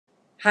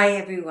Hi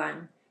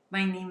everyone,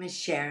 my name is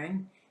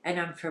Sharon and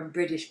I'm from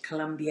British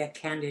Columbia,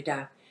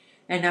 Canada.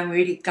 And I'm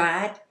really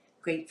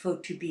grateful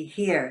to be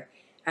here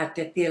at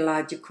the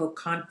Theological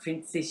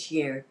Conference this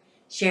year,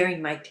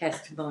 sharing my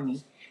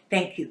testimony.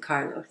 Thank you,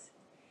 Carlos.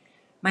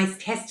 My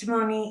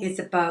testimony is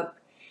about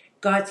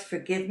God's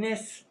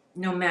forgiveness,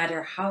 no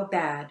matter how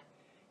bad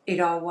it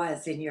all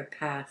was in your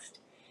past.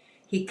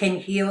 He can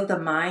heal the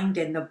mind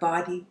and the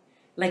body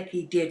like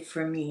He did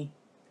for me.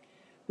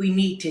 We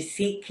need to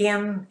seek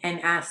Him and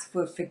ask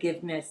for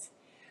forgiveness.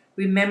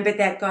 Remember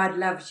that God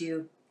loves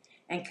you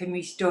and can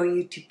restore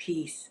you to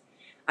peace.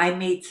 I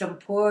made some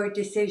poor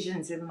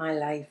decisions in my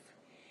life,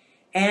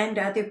 and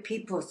other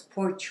people's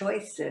poor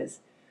choices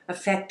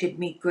affected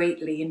me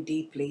greatly and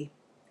deeply.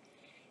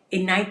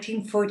 In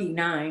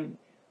 1949,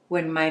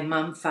 when my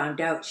mom found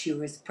out she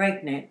was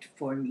pregnant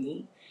for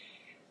me,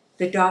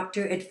 the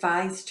doctor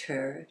advised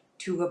her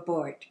to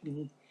abort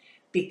me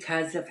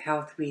because of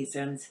health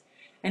reasons,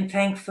 and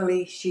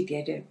thankfully she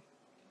did it.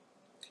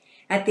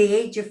 At the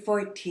age of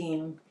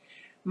 14,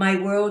 my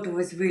world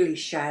was really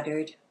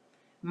shattered.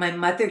 My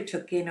mother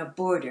took in a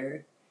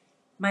boarder.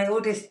 My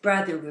oldest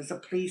brother was a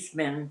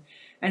policeman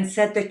and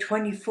said the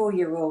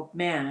 24-year-old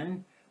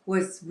man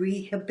was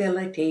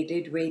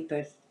rehabilitated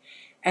rapist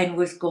and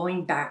was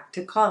going back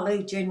to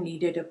college and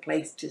needed a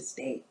place to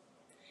stay.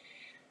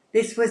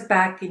 This was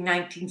back in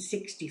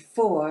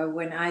 1964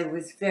 when I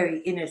was very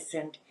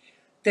innocent,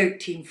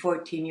 13,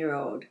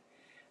 14-year-old.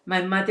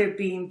 My mother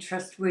being a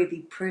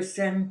trustworthy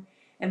person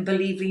and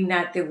believing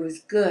that there was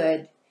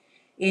good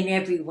in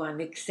everyone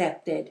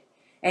accepted.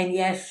 And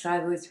yes, I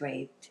was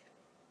raped.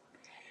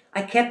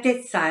 I kept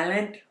it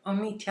silent,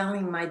 only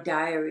telling my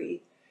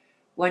diary.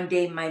 One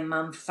day my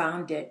mom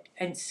found it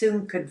and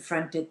soon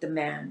confronted the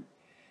man.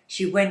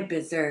 She went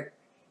berserk,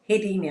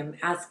 hitting him,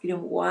 asking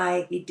him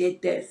why he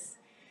did this.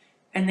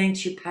 And then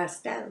she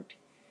passed out,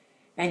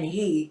 and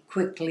he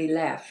quickly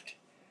left.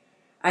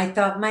 I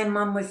thought my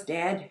mom was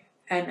dead,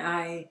 and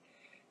I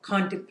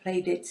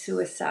contemplated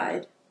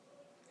suicide.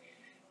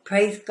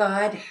 Praise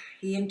God,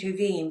 He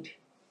intervened.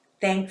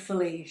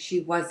 Thankfully,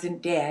 she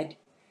wasn't dead.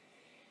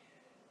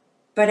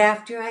 But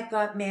after I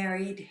got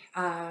married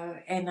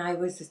and I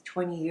was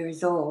 20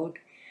 years old,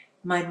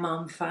 my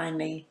mom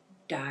finally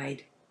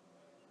died.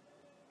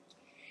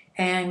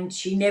 And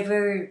she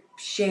never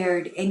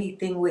shared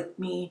anything with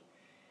me.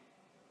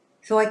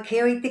 So I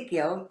carried the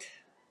guilt,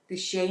 the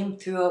shame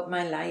throughout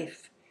my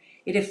life.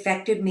 It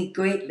affected me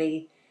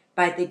greatly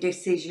by the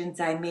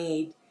decisions I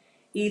made,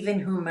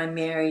 even whom I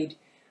married.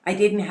 I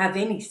didn't have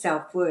any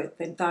self-worth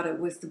and thought it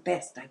was the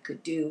best I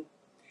could do.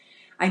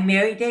 I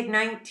married at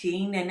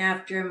 19, and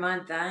after a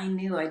month I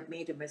knew I'd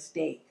made a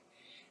mistake.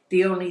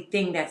 The only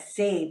thing that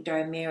saved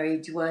our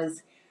marriage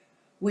was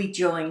we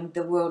joined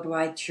the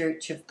Worldwide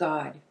Church of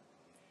God.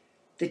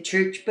 The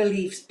church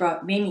beliefs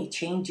brought many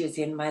changes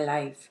in my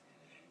life.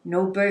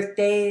 No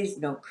birthdays,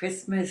 no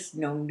Christmas,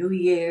 no New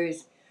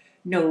Year's,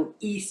 no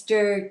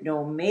Easter,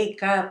 no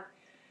makeup.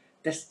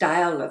 The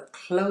style of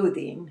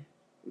clothing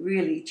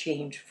really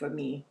changed for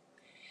me.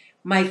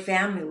 My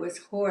family was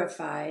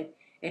horrified,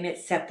 and it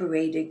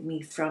separated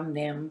me from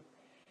them.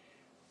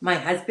 My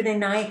husband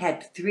and I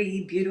had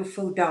 3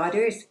 beautiful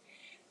daughters.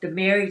 The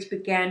marriage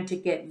began to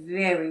get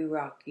very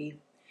rocky.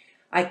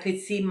 I could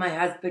see my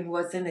husband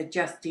wasn't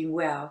adjusting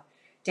well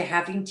to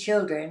having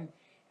children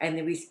and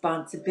the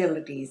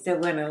responsibilities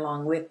that went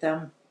along with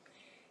them.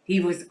 He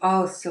was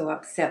also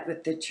upset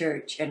with the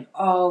church and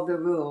all the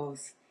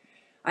rules.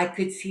 I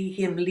could see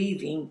him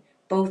leaving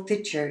both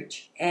the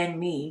church and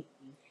me.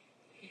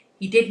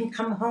 He didn't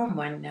come home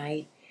one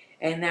night,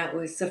 and that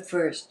was the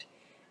first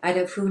out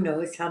of who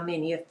knows how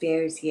many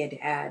affairs he had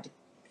had.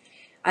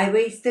 I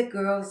raised the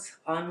girls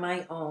on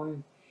my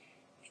own,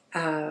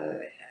 uh,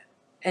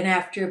 and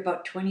after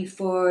about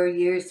 24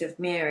 years of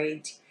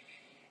marriage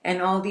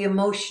and all the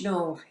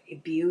emotional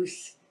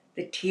abuse,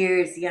 the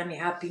tears, the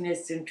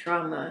unhappiness, and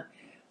trauma,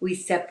 we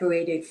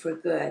separated for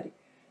good,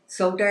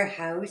 sold our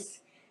house,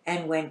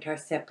 and went our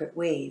separate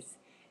ways,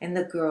 and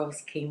the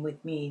girls came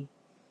with me.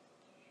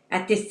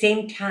 At the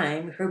same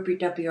time,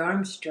 Herbert W.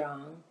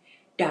 Armstrong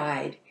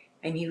died,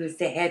 and he was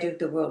the head of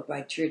the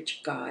Worldwide Church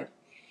of God.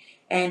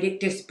 And it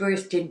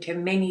dispersed into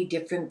many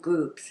different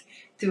groups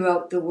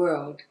throughout the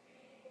world.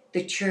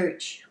 The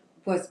church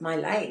was my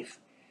life.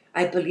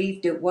 I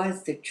believed it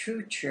was the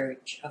true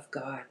church of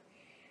God.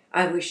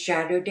 I was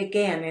shattered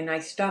again, and I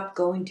stopped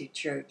going to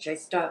church. I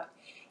stopped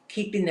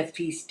keeping the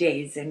feast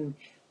days and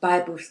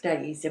Bible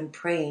studies and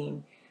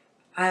praying.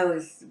 I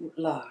was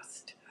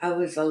lost. I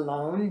was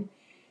alone,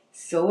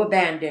 so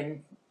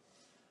abandoned.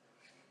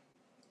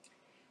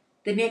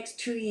 The next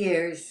 2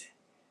 years,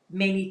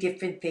 many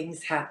different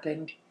things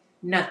happened.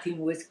 Nothing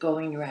was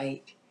going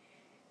right.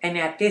 And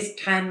at this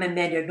time, I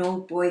met an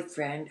old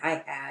boyfriend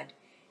I had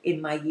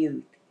in my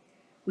youth.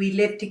 We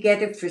lived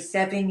together for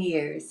 7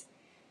 years.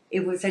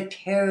 It was a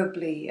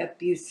terribly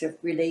abusive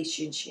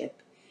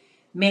relationship.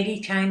 Many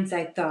times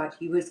I thought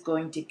he was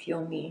going to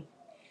kill me.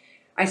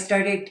 I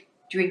started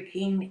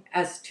drinking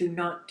as to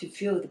not to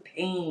feel the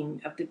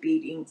pain of the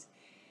beatings,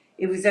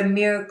 It was a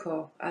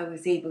miracle I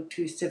was able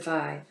to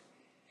survive.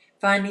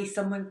 Finally,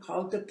 someone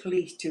called the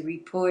police to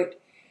report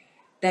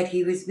that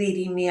he was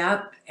beating me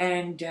up,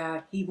 and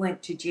he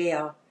went to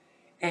jail,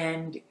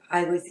 and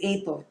I was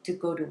able to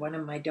go to one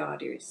of my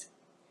daughters.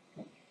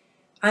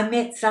 I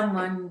met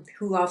someone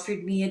who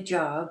offered me a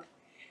job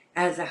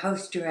as a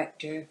house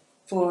director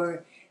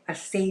for a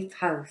safe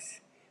house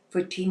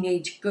for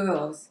teenage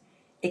girls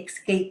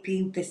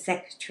escaping the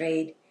sex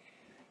trade.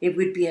 It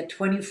would be a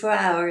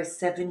 24-hour,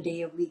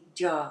 7-day-a-week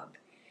job,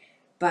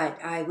 but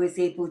I was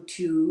able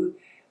to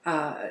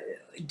uh,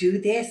 do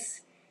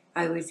this.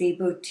 I was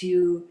able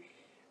to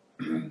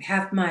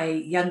have my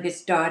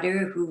youngest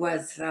daughter, who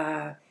was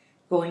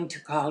going to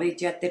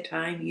college at the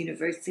time,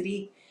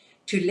 university,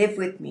 to live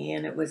with me,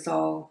 and it was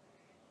all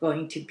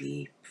going to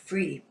be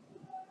free.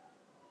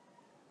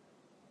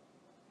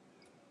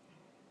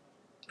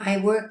 I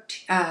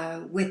worked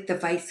with the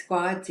Vice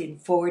Squads in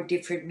 4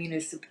 different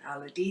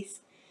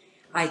municipalities.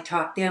 I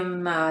taught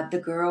them,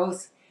 the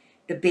girls,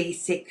 the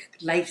basic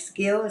life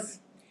skills,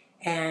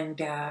 and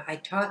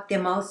I taught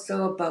them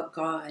also about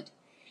God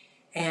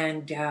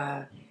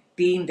and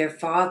being their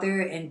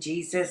father and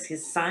Jesus,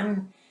 his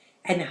son,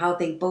 and how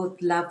they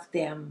both loved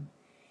them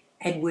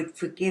and would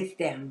forgive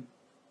them.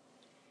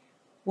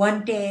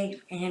 One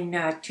day in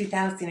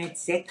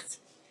 2006,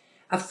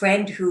 a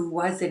friend who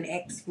was an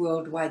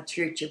ex-Worldwide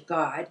Church of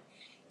God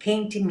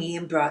came to me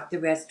and brought the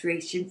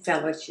Restoration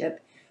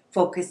Fellowship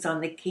Focus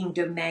on the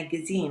Kingdom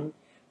magazine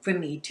for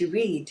me to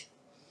read.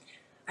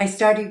 I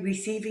started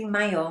receiving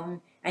my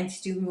own and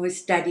soon was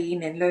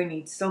studying and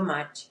learning so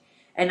much,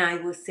 and I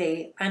will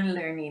say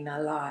unlearning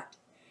a lot.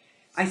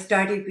 I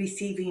started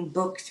receiving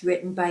books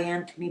written by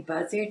Anthony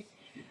Buzzard.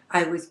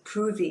 I was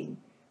proving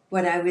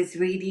what I was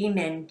reading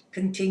and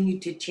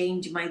continued to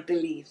change my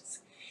beliefs.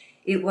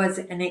 It was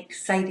an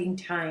exciting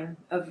time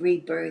of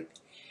rebirth.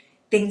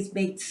 Things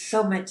made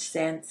so much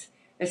sense,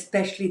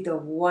 especially the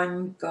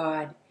one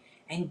God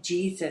and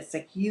Jesus, a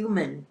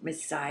human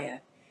Messiah,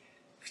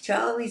 which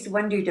I always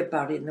wondered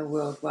about in the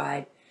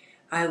worldwide.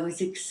 I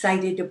was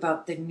excited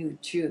about the new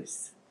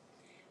truths.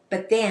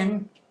 But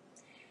then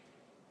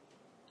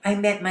I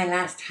met my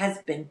last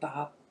husband,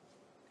 Bob.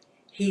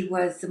 He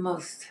was the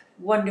most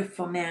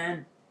wonderful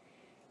man.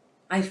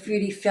 I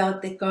really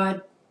felt that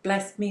God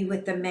blessed me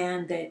with a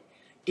man that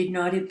did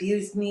not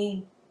abuse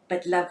me,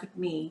 but loved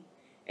me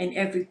in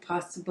every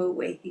possible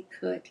way he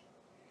could.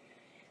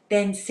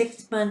 Then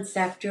 6 months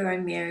after our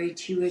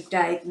marriage, he was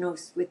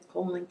diagnosed with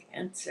colon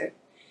cancer.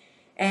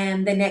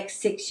 And the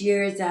next 6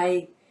 years,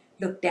 I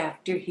looked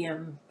after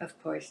him,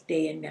 of course,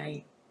 day and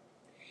night.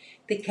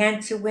 The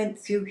cancer went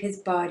through his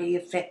body,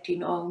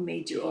 affecting all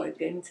major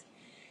organs.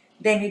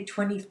 Then in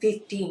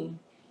 2015,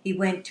 he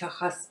went to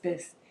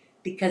hospice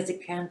because the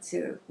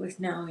cancer was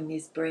now in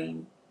his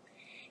brain.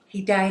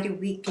 He died a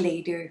week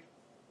later.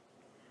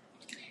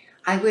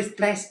 I was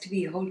blessed to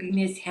be holding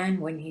his hand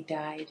when he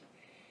died.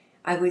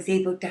 I was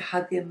able to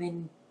hug him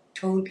and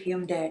told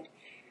him that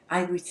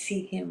I would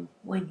see him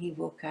when he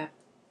woke up.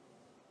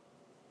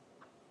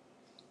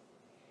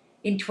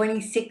 In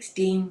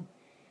 2016,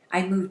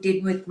 I moved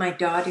in with my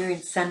daughter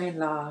and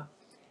son-in-law.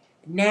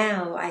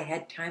 Now I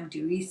had time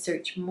to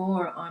research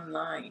more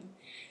online.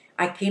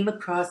 I came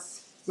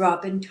across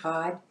Robin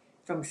Todd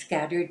from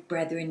Scattered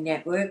Brethren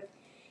Network,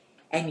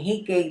 and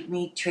he gave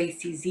me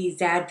Tracy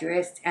Z's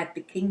address at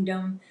the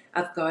Kingdom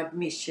of God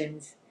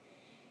Missions.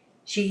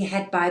 She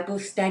had Bible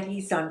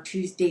studies on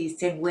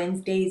Tuesdays and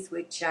Wednesdays,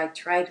 which I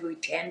try to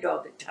attend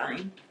all the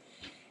time.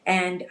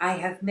 And I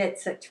have met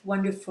such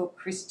wonderful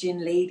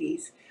Christian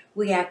ladies.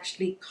 We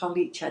actually call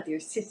each other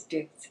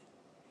sisters.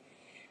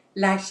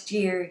 Last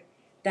year,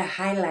 the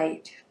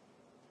highlight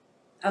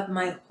of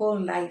my whole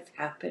life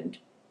happened.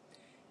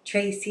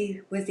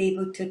 Tracy was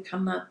able to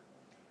come up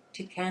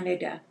to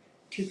Canada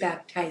to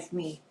baptize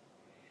me.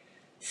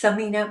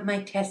 Summing up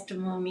my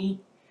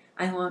testimony,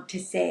 I want to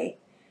say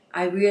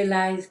I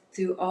realized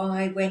through all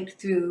I went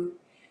through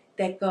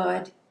that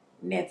God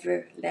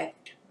never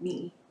left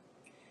me.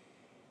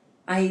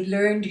 I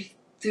learned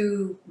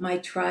through my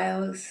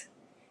trials,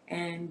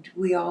 and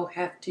we all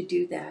have to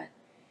do that.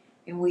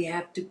 And we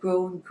have to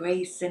grow in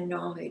grace and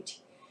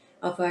knowledge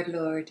of our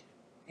Lord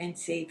and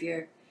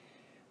Savior.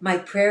 My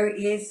prayer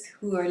is,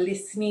 who are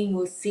listening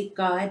will seek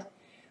God,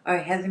 our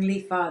Heavenly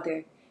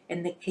Father,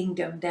 and the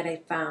kingdom that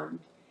I found.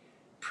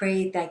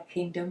 Pray thy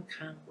kingdom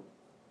come.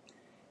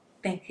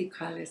 Thank you,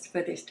 Carlos,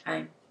 for this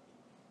time.